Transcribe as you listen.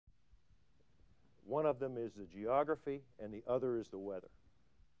One of them is the geography, and the other is the weather.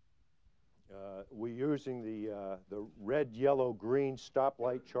 We're using the red, yellow, green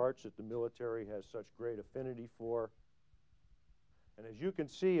stoplight charts that the military has such great affinity for. And as you can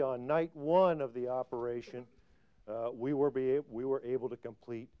see, on night one of the operation, we were able to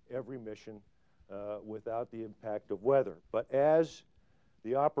complete every mission without the impact of weather. But as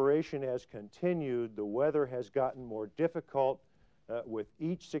the operation has continued, the weather has gotten more difficult with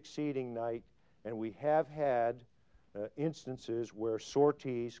each succeeding night, and we have had instances where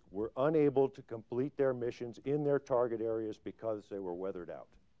sorties were unable to complete their missions in their target areas because they were weathered out.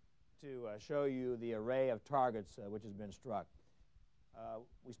 To show you the array of targets which has been struck.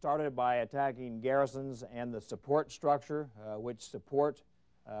 We started by attacking garrisons and the support structure which support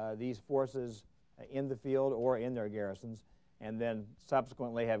these forces in the field or in their garrisons, and then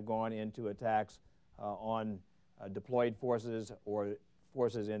subsequently have gone into attacks on deployed forces or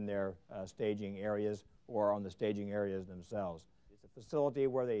forces in their staging areas or on the staging areas themselves. It's a facility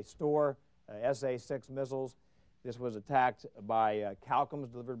where they store SA-6 missiles. This was attacked by Calcums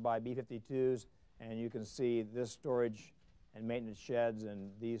delivered by B-52s, and you can see this storage and maintenance sheds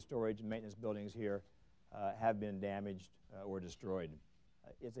and these storage and maintenance buildings here have been damaged or destroyed.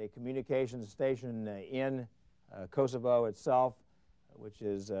 It's a communications station in Kosovo itself, which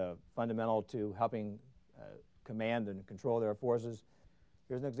is fundamental to helping command and control their forces.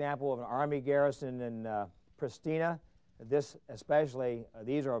 Here's an example of an Army garrison in Pristina. This especially,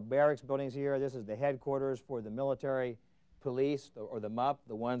 these are barracks buildings here. This is the headquarters for the military police, or the MUP,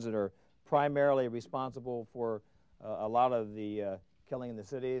 the ones that are primarily responsible for a lot of the killing in the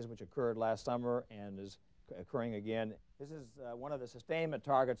cities, which occurred last summer and is occurring again. This is one of the sustainment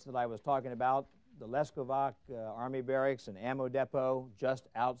targets that I was talking about, the Leskovac Army Barracks and Ammo Depot just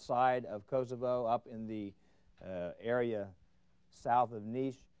outside of Kosovo, up in the area south of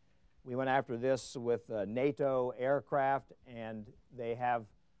Niš. We went after this with NATO aircraft, and they have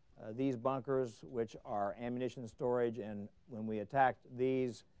these bunkers, which are ammunition storage, and when we attacked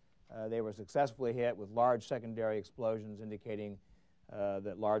these, they were successfully hit with large secondary explosions, indicating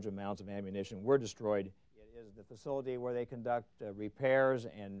that large amounts of ammunition were destroyed. It is the facility where they conduct repairs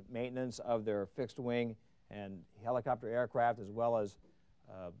and maintenance of their fixed wing and helicopter aircraft, as well as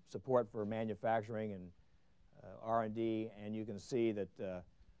support for manufacturing and R&D, and you can see that the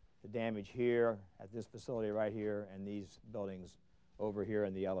damage here at this facility right here and these buildings over here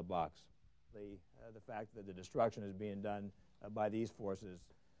in the yellow box. The fact that the destruction is being done by these forces.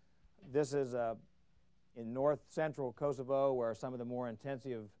 This is in north-central Kosovo, where some of the more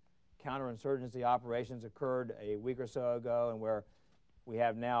intensive counterinsurgency operations occurred a week or so ago, and where we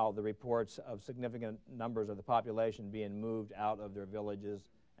have now the reports of significant numbers of the population being moved out of their villages.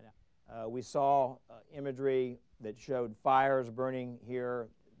 We saw imagery that showed fires burning here.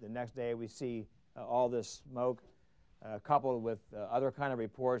 The next day we see all this smoke coupled with other kind of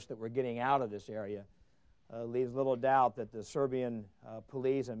reports that we're getting out of this area. Leaves little doubt that the Serbian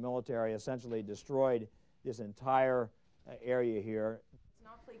police and military essentially destroyed this entire area here. It's an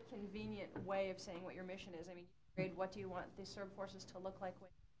awfully convenient way of saying what your mission is. I mean, what do you want the Serb forces to look like?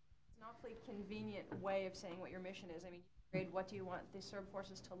 It's an awfully convenient way of saying what your mission is. I mean, what do you want the Serb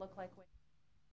forces to look like?